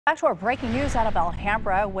Back to our breaking news out of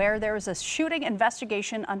Alhambra, where there is a shooting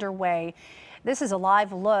investigation underway. This is a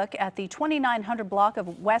live look at the 2900 block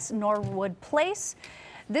of West Norwood Place.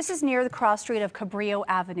 This is near the cross street of Cabrillo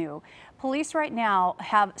Avenue. Police right now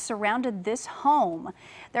have surrounded this home.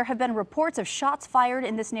 There have been reports of shots fired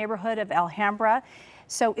in this neighborhood of Alhambra.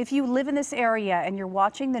 So if you live in this area and you're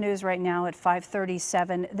watching the news right now at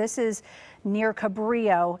 5:37, this is near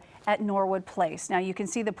Cabrillo at Norwood Place. Now you can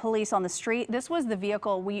see the police on the street. This was the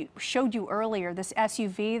vehicle we showed you earlier, this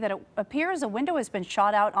SUV that it appears a window has been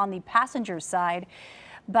shot out on the passenger side,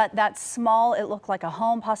 but that's small. It looked like a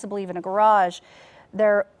home, possibly even a garage.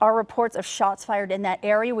 There are reports of shots fired in that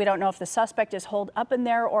area. We don't know if the suspect is holed up in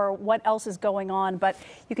there or what else is going on, but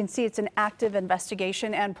you can see it's an active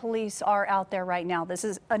investigation and police are out there right now. This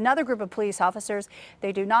is another group of police officers.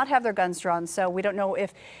 They do not have their guns drawn, so we don't know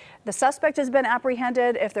if the suspect has been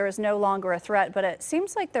apprehended, if there is no longer a threat, but it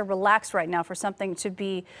seems like they're relaxed right now for something to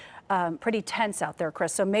be pretty tense out there,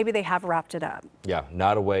 Chris. So maybe they have wrapped it up. Yeah,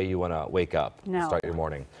 not a way you want to wake up, No. start your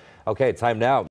morning. Okay, time now.